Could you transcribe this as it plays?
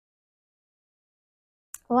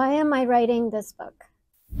Why am I writing this book?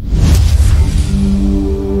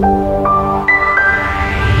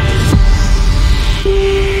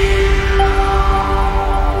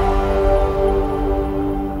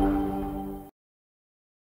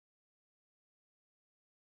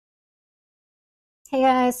 Hey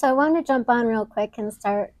guys, so I want to jump on real quick and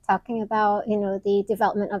start talking about, the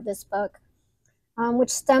development of this book,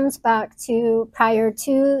 which stems back to prior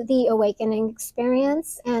to the awakening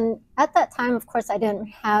experience. And at that time, of course, I didn't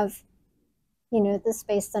have, the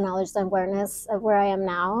space, the knowledge, the awareness of where I am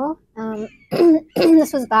now.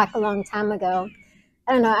 This was back a long time ago.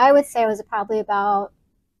 I don't know, I would say I was probably about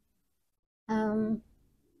maybe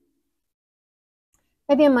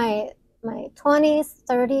in my 20s,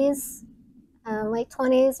 30s, late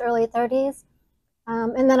 20s, early 30s.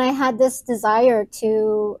 And then I had this desire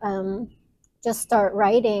to just start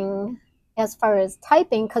writing as far as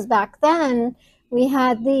typing, because back then we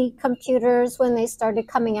had the computers when they started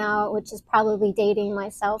coming out, which is probably dating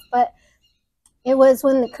myself, but it was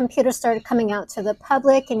when the computers started coming out to the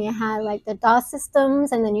public, and you had like the DOS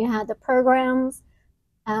systems, and then you had the programs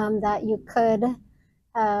that you could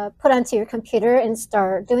put onto your computer and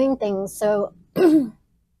start doing things. So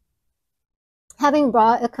having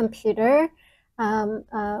brought a computer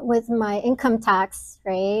with my income tax,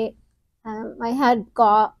 right, I had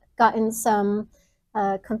gotten some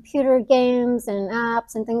computer games and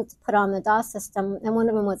apps and things to put on the DOS system, and one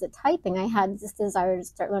of them was typing. I had this desire to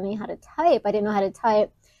start learning how to type. I didn't know how to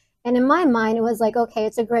type, and in my mind it was like, okay,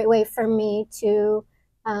 it's a great way for me to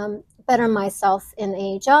better myself in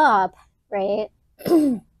a job, right?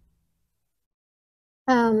 And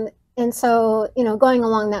so, going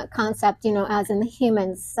along that concept, as in the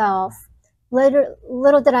human self,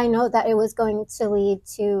 little did I know that it was going to lead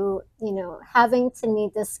to, having to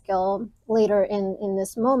need this skill later in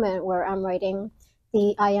this moment where I'm writing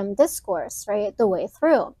the I am discourse, right, the way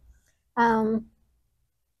through. And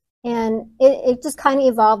it just kind of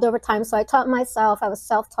evolved over time. So I taught myself, I was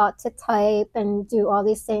self-taught to type and do all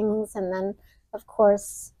these things. And then, of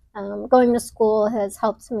course, going to school has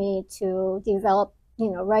helped me to develop,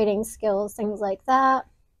 writing skills, things like that.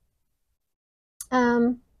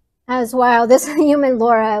 As while this human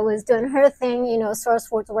Laura was doing her thing, Source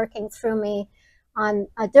was working through me on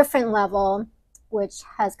a different level, which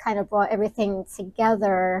has kind of brought everything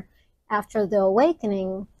together after the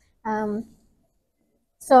awakening.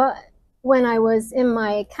 So when I was in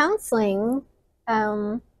my counseling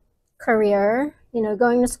career,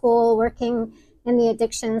 going to school, working in the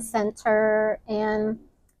addiction center, and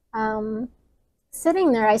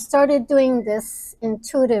sitting there, I started doing this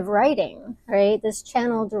intuitive writing, right? This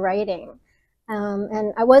channeled writing.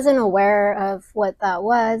 And I wasn't aware of what that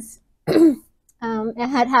was. It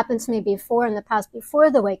had happened to me before in the past, before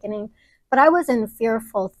the awakening, but I was in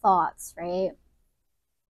fearful thoughts, right?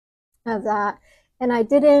 Of that. And I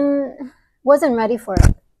wasn't ready for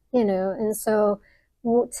it, And so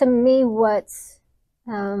to me, what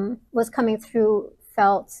was coming through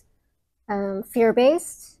felt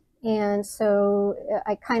fear-based. And so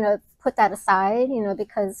I kind of put that aside,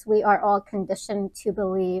 because we are all conditioned to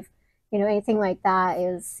believe, anything like that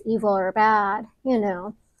is evil or bad,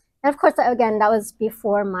 And of course, again, that was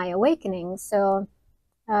before my awakening. So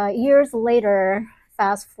years later,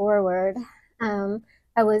 fast forward, I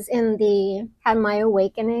was had my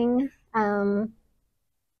awakening, gone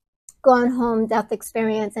home death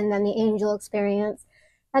experience, and then the angel experience.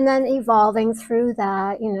 And then evolving through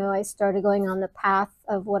that, I started going on the path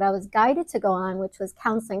of what I was guided to go on, which was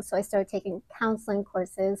counseling. So I started taking counseling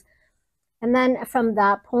courses. And then from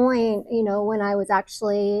that point, when I was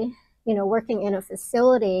actually, working in a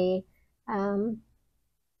facility, all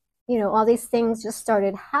these things just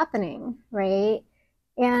started happening, right?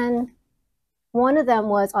 And one of them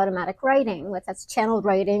was automatic writing, whether that's channeled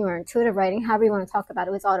writing or intuitive writing, however you want to talk about it.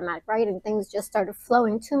 It was automatic writing. Things just started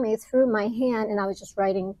flowing to me through my hand, and I was just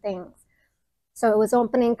writing things. So it was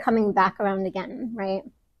opening, coming back around again, right?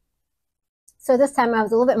 So this time I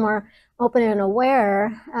was a little bit more open and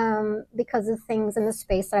aware because of things in the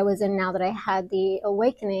space that I was in now that I had the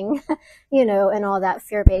awakening, and all that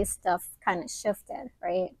fear-based stuff kind of shifted,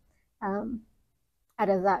 right? Out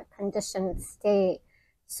of that conditioned state.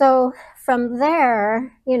 So from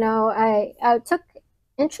there, I took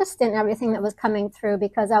interest in everything that was coming through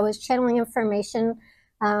because I was channeling information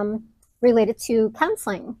related to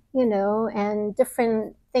counseling, and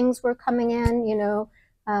different things were coming in,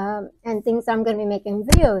 and things I'm going to be making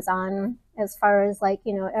videos on as far as like,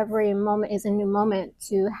 every moment is a new moment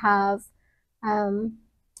to have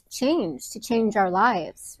change our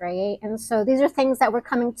lives, right? And so these are things that were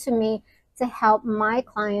coming to me to help my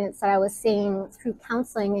clients that I was seeing through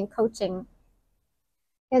counseling and coaching.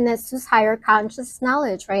 And this is higher conscious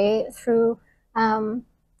knowledge, right? Through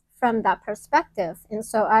from that perspective. And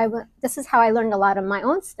so this is how I learned a lot of my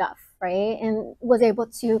own stuff, right? And was able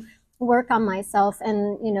to work on myself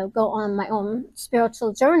and, you know, go on my own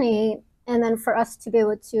spiritual journey. And then for us to be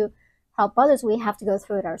able to help others, we have to go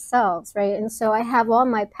through it ourselves, right? And so I have all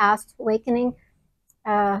my past awakening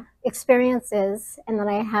experiences, and then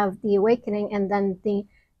I have the awakening, and then the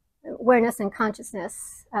awareness and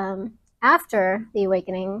consciousness after the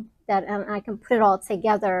awakening, that I can put it all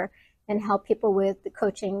together and help people with the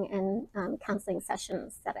coaching and counseling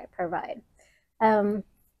sessions that I provide. And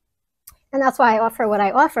that's why I offer what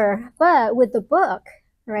I offer. But with the book,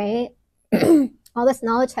 right, all this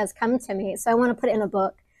knowledge has come to me. So I want to put it in a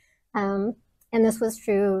book. And this was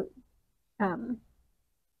through I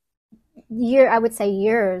would say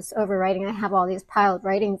years over writing. I have all these piled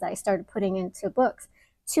writings that I started putting into books.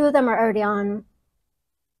 2 of them are already on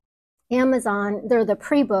Amazon. They're the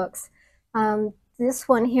pre-books. This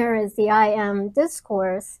one here is the I Am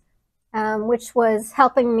discourse, which was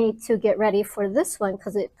helping me to get ready for this one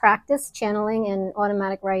because it practiced channeling and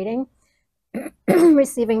automatic writing,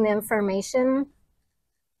 receiving the information.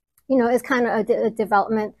 You know, it's kind of a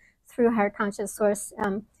development through higher conscious source,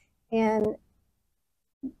 and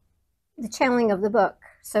the channeling of the book.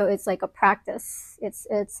 So it's like a practice. It's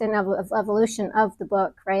an evolution of the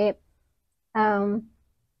book, right? And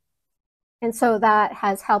so that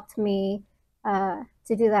has helped me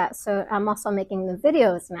to do that. So I'm also making the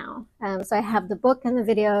videos now. So I have the book and the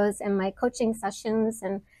videos and my coaching sessions,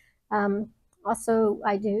 and also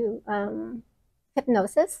I do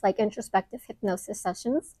hypnosis, like introspective hypnosis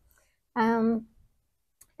sessions, and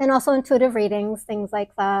also intuitive readings, things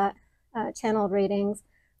like that, channeled readings.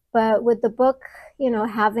 But with the book, you know,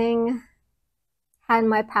 having had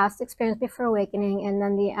my past experience before awakening, and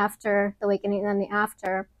then the after the awakening, and then the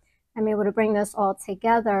after, I'm able to bring this all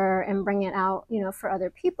together and bring it out, you know, for other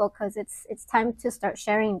people, because it's time to start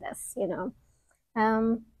sharing this, you know.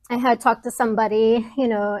 I had talked to somebody, you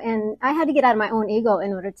know, and I had to get out of my own ego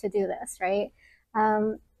in order to do this, right?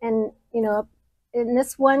 And, you know, and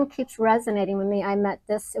this one keeps resonating with me. I met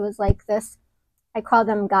this, it was like this, I call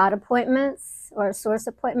them God appointments or source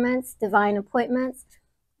appointments, divine appointments.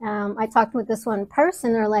 I talked with this one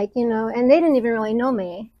person, they're like, you know, and they didn't even really know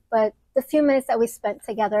me, but the few minutes that we spent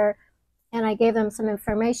together and I gave them some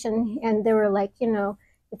information, and they were like, you know,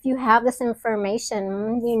 if you have this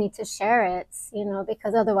information, you need to share it, you know,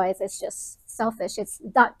 because otherwise it's just selfish. It's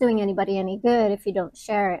not doing anybody any good if you don't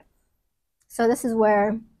share it. So this is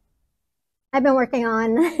where I've been working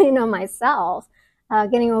on, you know, myself,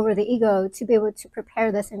 getting over the ego to be able to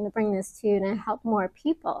prepare this and to bring this to you and help more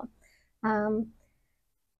people.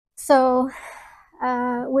 So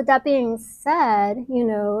with that being said, you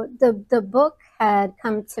know, the book had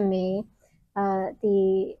come to me,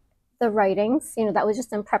 the writings, you know, that was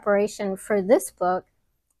just in preparation for this book,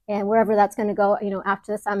 and wherever that's going to go, you know,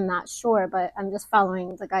 after this, I'm not sure, but I'm just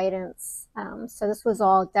following the guidance. So this was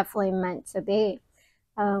all definitely meant to be.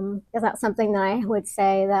 It's not something that I would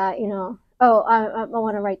say that, you know, oh, I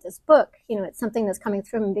want to write this book. You know, it's something that's coming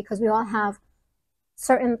through me because we all have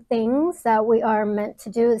certain things that we are meant to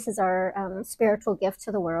do. This is our spiritual gift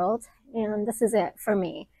to the world, and this is it for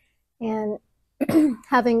me. And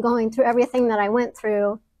having going through everything that I went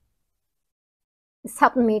through, it's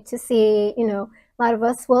helping me to see, you know, a lot of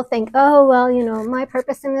us will think, oh, well, you know, my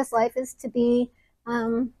purpose in this life is to be,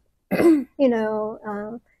 you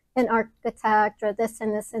know, an architect or this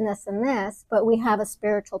and this and this and this, but we have a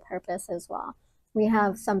spiritual purpose as well. We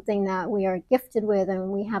have something that we are gifted with, and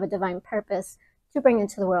we have a divine purpose to bring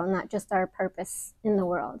into the world, not just our purpose in the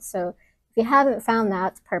world. So if you haven't found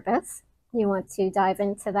that purpose, you want to dive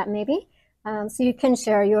into that maybe, so you can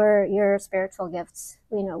share your spiritual gifts,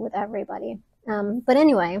 you know, with everybody. But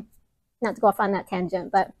anyway, not to go off on that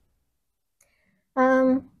tangent, but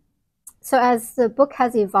so as the book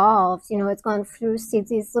has evolved, you know, it's gone through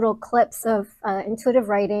these little clips of intuitive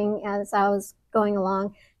writing as I was going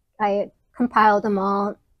along. I compiled them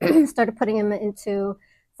all, started putting them into,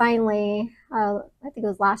 finally, I think it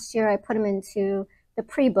was last year, I put them into the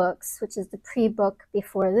pre-books, which is the pre-book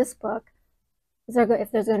before this book.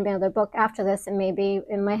 If there's going to be another book after this, and maybe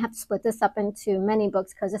it might have to split this up into many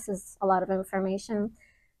books because this is a lot of information.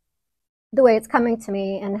 The way it's coming to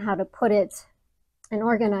me and how to put it and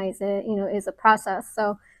organize it, you know, is a process.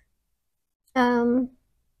 So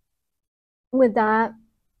with that,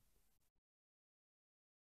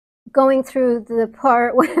 going through the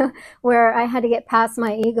part where I had to get past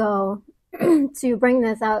my ego to bring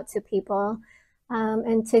this out to people,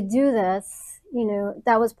 and to do this, you know,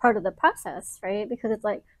 that was part of the process, right? Because it's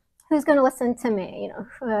like, who's going to listen to me,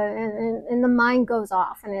 and the mind goes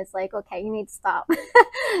off and it's like, okay, you need to stop,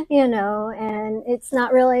 and it's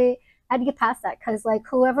not really, I had to get past that, because like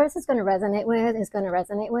whoever this is going to resonate with is going to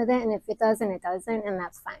resonate with it, and if it doesn't, it doesn't, and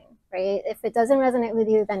that's fine, right? If it doesn't resonate with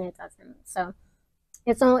you, then it doesn't. So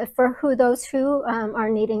it's only for those who are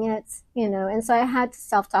needing it, and so I had to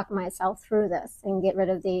self-talk myself through this and get rid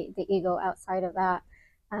of the ego outside of that,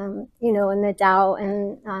 and the doubt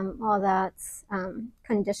and all that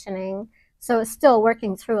conditioning. So it's still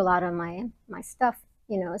working through a lot of my stuff,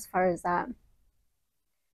 as far as that.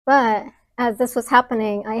 But as this was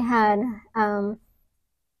happening, I had a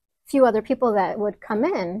few other people that would come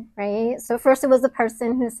in, right? So first it was the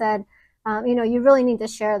person who said, you really need to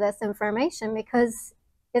share this information because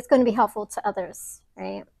it's going to be helpful to others,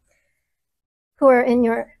 right? Who are in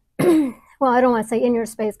your, well, I don't want to say in your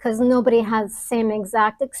space, because nobody has the same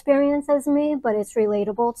exact experience as me, but it's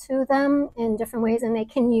relatable to them in different ways and they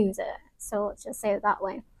can use it. So let's just say it that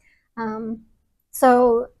way.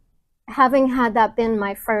 So having had that been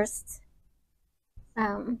my first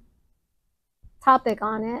topic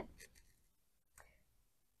on it,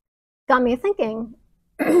 got me thinking.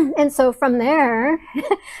 And so from there,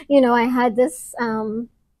 I had this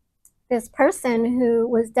this person who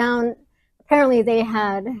was down. Apparently, they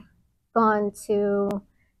had gone to.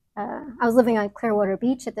 I was living on Clearwater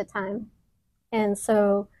Beach at the time, and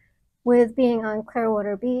so with being on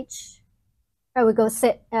Clearwater Beach, I would go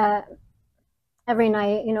sit every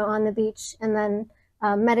night, on the beach, and then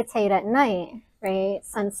meditate at night, right?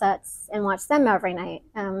 Sunsets, and watch them every night.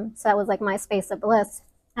 So that was like my space of bliss.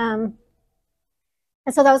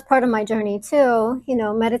 And so that was part of my journey too,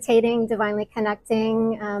 meditating, divinely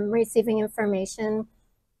connecting, receiving information,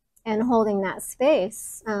 and holding that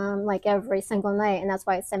space like every single night. And that's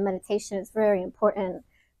why I said meditation is very important,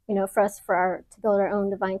 for us, to build our own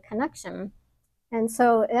divine connection. And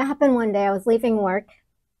so it happened one day. I was leaving work,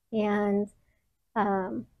 and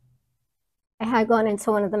I had gone into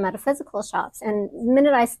one of the metaphysical shops. And the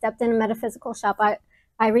minute I stepped in a metaphysical shop,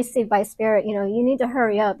 I received by spirit, you need to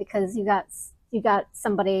hurry up because you got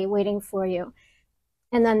somebody waiting for you.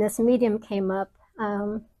 And then this medium came up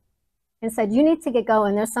and said, you need to get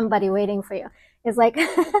going. There's somebody waiting for you. It's like,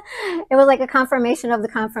 it was like a confirmation of the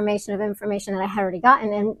confirmation of information that I had already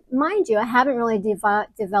gotten. And mind you, I haven't really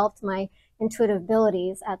developed my intuitive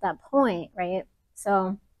abilities at that point, right?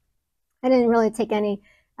 So I didn't really take any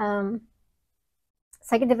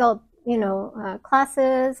psychodevelop,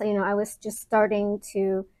 classes. I was just starting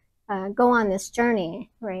to go on this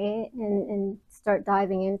journey, right? And start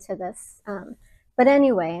diving into this. But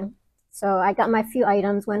anyway, so I got my few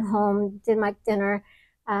items, went home, did my dinner,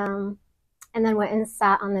 and then went and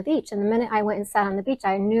sat on the beach. And the minute I went and sat on the beach,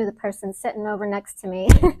 I knew the person sitting over next to me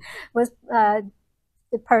was the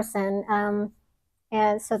person.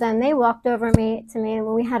 And so then they walked over to me, and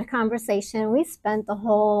we had a conversation. We spent the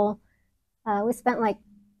whole, like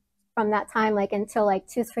from that time, like until like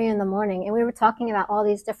 2, 3 in the morning. And we were talking about all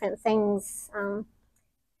these different things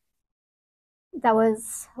that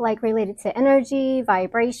was like related to energy,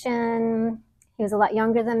 vibration. He was a lot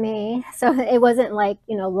younger than me. So it wasn't like,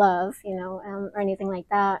 love, or anything like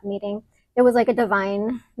that meeting. It was like a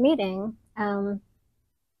divine meeting. And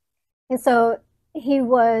so he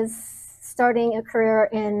was starting a career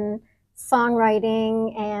in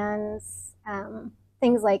songwriting and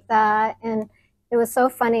things like that. And it was so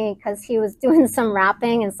funny because he was doing some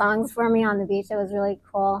rapping and songs for me on the beach. It was really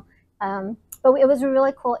cool. But it was a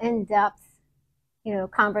really cool in-depth,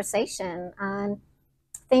 conversation on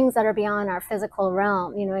things that are beyond our physical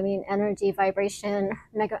realm. Energy, vibration,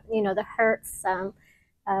 the hertz,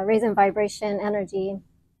 raising vibration, energy.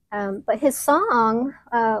 But his song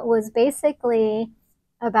was basically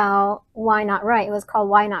about why not right. It was called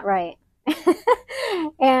Why Not Right.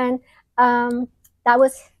 And that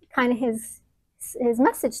was kind of his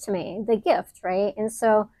message to me, the gift, right? And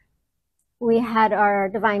so we had our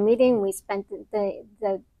divine meeting. We spent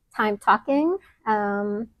the time talking,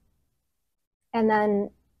 and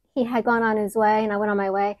then he had gone on his way and I went on my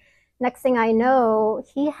way. Next thing I know,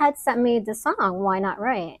 he had sent me the song Why Not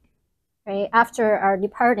Right, right after our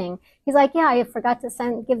departing. He's like, yeah, I forgot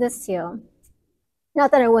to give this to you.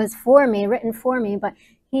 Not that it was written for me, but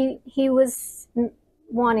he was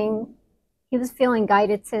feeling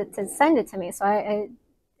guided to send it to me. So and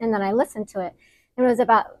then I listened to it. It was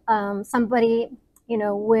about somebody,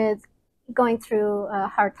 with going through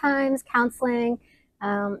hard times, counseling,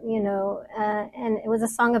 and it was a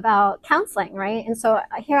song about counseling, right? And so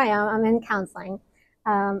here I am, I'm in counseling.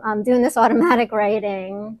 I'm doing this automatic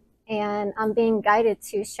writing, and I'm being guided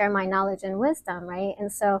to share my knowledge and wisdom, right? And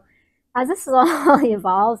so as this is all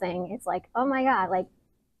evolving, it's like, oh my God, like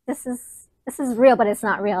this is real, but it's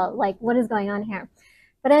not real. Like, what is going on here?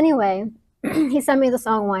 But anyway, he sent me the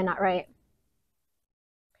song Why Not Right.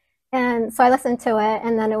 And so I listened to it,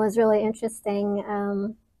 and then it was really interesting,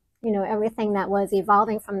 everything that was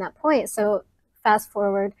evolving from that point. So fast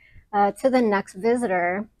forward to the next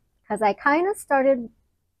visitor, because I kind of started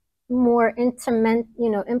more intimate,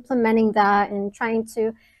 implementing that and trying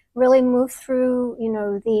to really move through,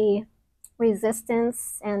 the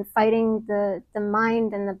resistance and fighting the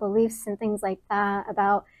mind and the beliefs and things like that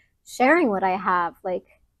about sharing what I have. Like,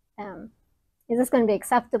 is this going to be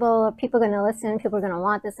acceptable? Are people going to listen? People are going to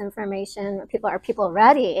want this information? Are people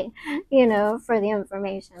ready, for the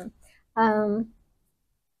information? And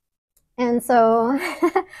so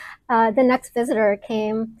the next visitor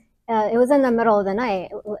came. It was in the middle of the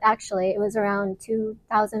night. Actually, it was around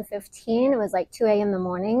 2015. It was like 2 a.m. in the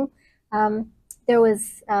morning. There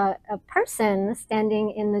was a person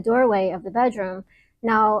standing in the doorway of the bedroom.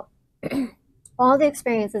 Now, all the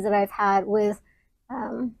experiences that I've had with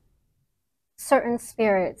certain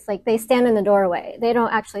spirits, like they stand in the doorway. They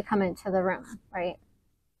don't actually come into the room, right?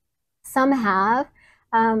 Some have,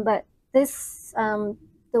 but this, the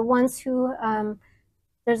ones who,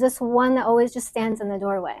 there's this one that always just stands in the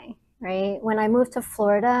doorway, right? When I moved to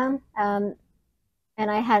Florida, and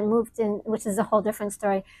I had moved in, which is a whole different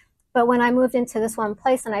story, but when I moved into this one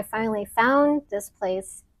place and I finally found this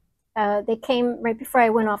place, they came right before I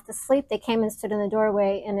went off to sleep. They came and stood in the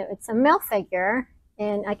doorway, and it's a male figure,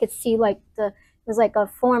 and I could see like it was like a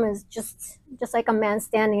form is just like a man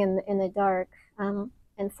standing in the dark,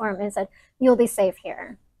 in form, and said, "You'll be safe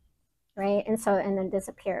here," right? And then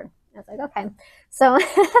disappeared. I was like, okay, so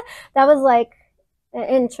that was like an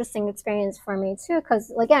interesting experience for me too,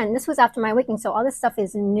 because again, this was after my awakening, so all this stuff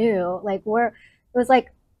is new. Like it was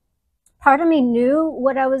like part of me knew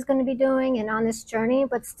what I was going to be doing and on this journey,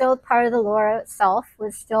 but still part of the lore itself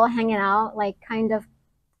was still hanging out, like kind of.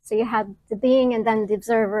 So you had the being and then the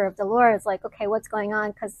observer of the lore is like, okay, what's going on?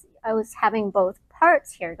 Because I was having both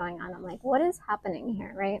parts here going on. I'm like, what is happening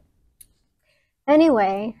here, right?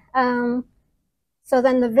 Anyway, so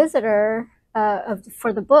then the visitor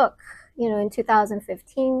for the book, in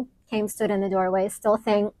 2015 came, stood in the doorway, still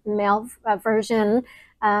thing, male version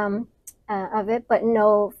of it, but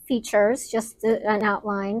no features, just an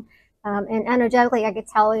outline. And energetically, I could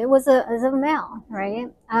tell it was a male, right?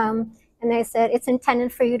 And they said, it's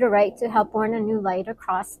intended for you to write to help born a new light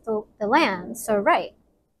across the land. So write.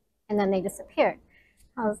 And then they disappeared.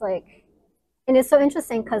 I was like, and it's so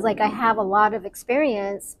interesting because like I have a lot of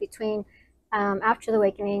experience between after the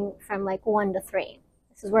awakening from like 1 to 3.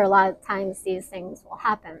 This is where a lot of times these things will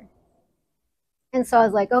happen. And so I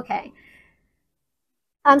was like, okay,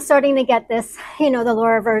 I'm starting to get this, the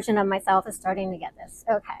lower version of myself is starting to get this.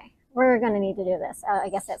 Okay, we're going to need to do this, I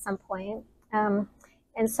guess, at some point.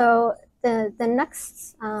 And so the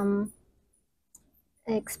next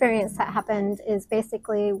experience that happened is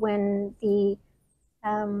basically when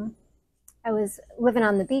I was living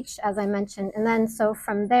on the beach, as I mentioned, and then so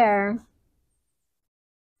from there,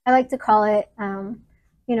 I like to call it,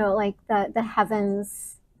 like the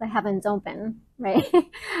heavens open, right?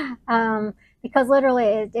 Because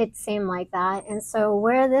literally it seemed like that. And so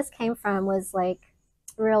where this came from was like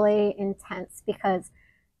really intense, because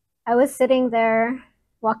I was sitting there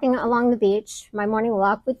walking along the beach, my morning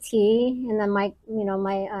walk with tea, and then my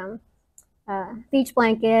beach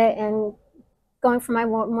blanket, and going for my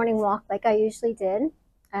morning walk like I usually did,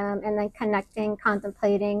 and then connecting,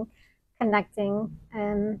 contemplating, connecting,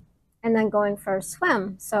 and then going for a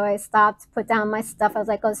swim. So I stopped, put down my stuff. I was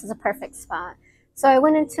like, oh, this is a perfect spot. So I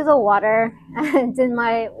went into the water and did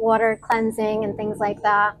my water cleansing and things like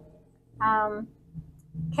that.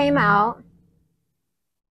 Came out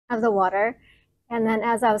of the water, and then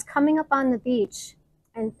as I was coming up on the beach,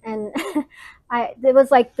 and there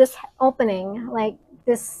was like this opening, like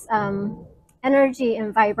this energy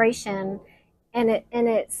and vibration, and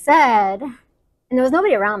it said, and there was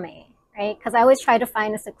nobody around me, right? Because I always try to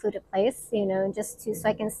find a secluded place, just so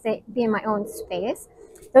I can be in my own space.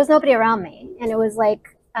 There was nobody around me, and it was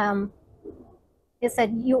like, it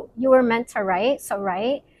said, you were meant to write, so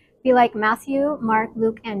write. Be like Matthew, Mark,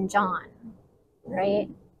 Luke, and John, right?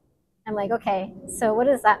 I'm like, okay, so what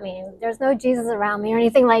does that mean? There's no Jesus around me or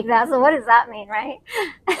anything like that, so what does that mean, right?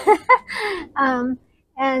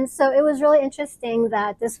 And so it was really interesting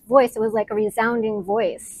that this voice, it was like a resounding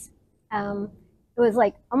voice. It was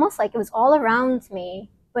like, almost like it was all around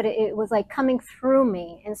me, but it was like coming through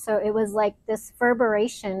me. And so it was like this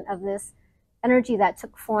reverberation of this energy that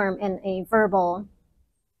took form in a verbal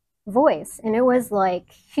voice. And it was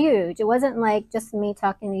like huge. It wasn't like just me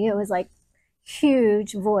talking to you. It was like,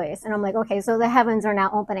 huge voice, and I'm like, okay, so the heavens are now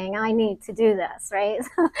opening. I need to do this, right?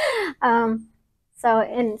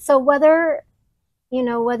 So whether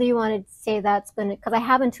whether you want to say that's been, because I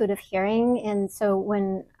have intuitive hearing, and so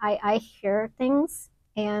when I hear things,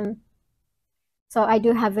 and so I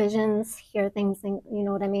do have visions, hear things, and you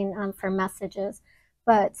know what I mean, for messages.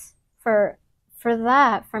 But for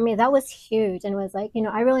for me, that was huge, and it was like,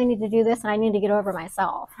 I really need to do this, and I need to get over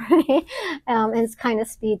myself, right? And it's kind of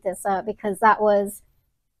speed this up, because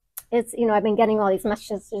it's I've been getting all these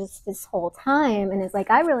messages this whole time, and it's like,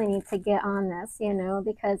 I really need to get on this,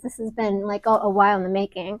 because this has been like a while in the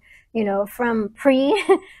making, from pre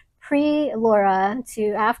Laura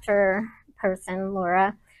to after person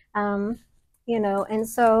Laura. um, and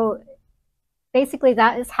so basically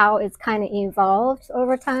that is how it's kind of evolved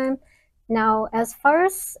over time. Now, as far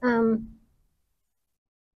as the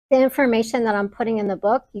information that I'm putting in the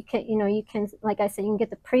book, you can, like I said, you can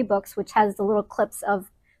get the pre-books, which has the little clips of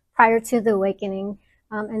prior to the awakening,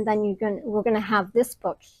 and then we're gonna have this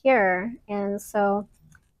book here, and so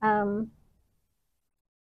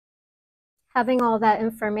having all that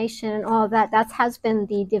information, all that has been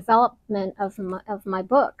the development of my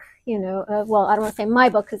book. Well, I don't want to say my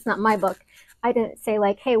book, because it's not my book. I didn't say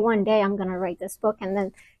like, hey, one day I'm going to write this book and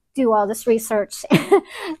then do all this research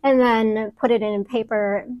and then put it in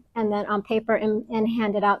paper, and then on paper, and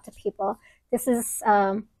hand it out to people. This is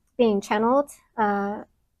being channeled, not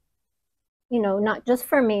just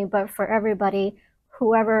for me, but for everybody,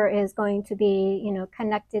 whoever is going to be,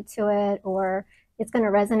 connected to it, or it's going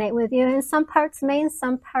to resonate with you. And some parts may, and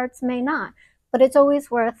some parts may not. But it's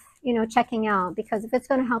always worth, checking out, because if it's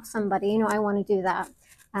going to help somebody, I want to do that.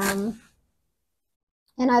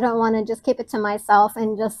 And I don't want to just keep it to myself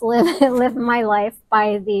and just live my life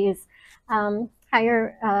by these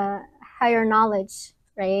higher knowledge,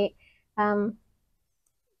 right?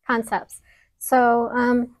 Concepts. So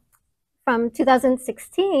from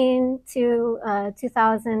 2016 to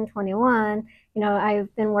 2021,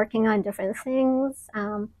 I've been working on different things,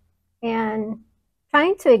 and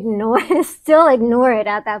trying to still ignore it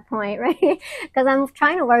at that point, right? Because I'm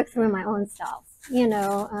trying to work through my own self,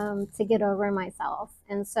 to get over myself.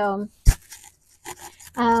 And so,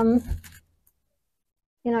 it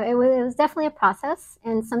was definitely a process.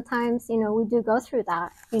 And sometimes, we do go through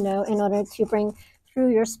that, in order to bring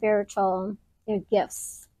through your spiritual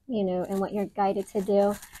gifts, and what you're guided to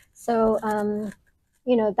do. So,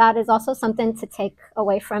 that is also something to take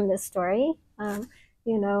away from this story,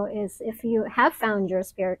 is if you have found your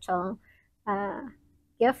spiritual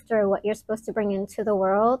gift, or what you're supposed to bring into the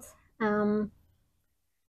world,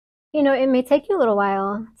 it may take you a little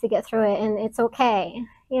while to get through it, and it's okay.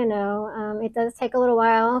 It does take a little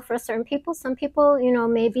while for certain people. Some people,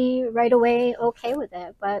 may be right away okay with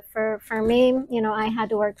it. But for me, I had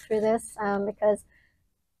to work through this, because,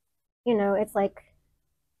 it's like,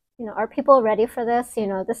 are people ready for this?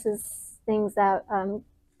 This is things that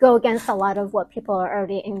go against a lot of what people are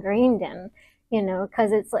already ingrained in,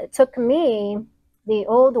 because it took me the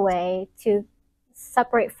old way to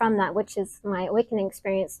separate from that, which is my awakening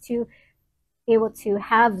experience, to be able to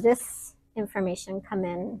have this information come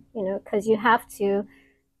in, because you have to,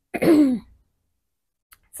 it's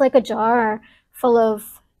like a jar full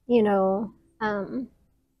of,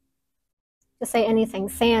 just say anything,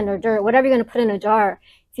 sand or dirt, whatever you're going to put in a jar.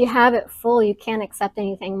 If you have it full, you can't accept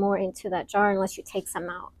anything more into that jar unless you take some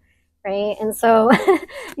out, right? And so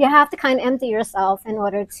you have to kind of empty yourself in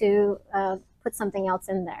order to put something else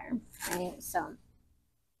in there, right? So,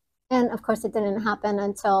 and of course, it didn't happen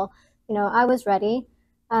until, I was ready.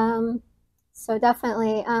 So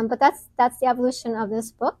definitely, but that's the evolution of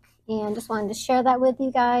this book, and just wanted to share that with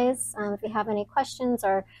you guys. If you have any questions,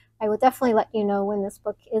 or I will definitely let you know when this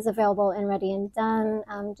book is available and ready and done.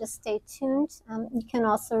 Just stay tuned. You can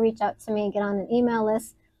also reach out to me, get on an email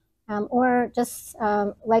list, or just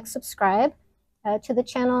subscribe to the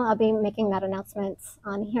channel. I'll be making that announcement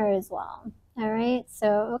on here as well. All right,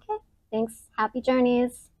 so okay, thanks. Happy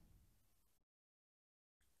journeys.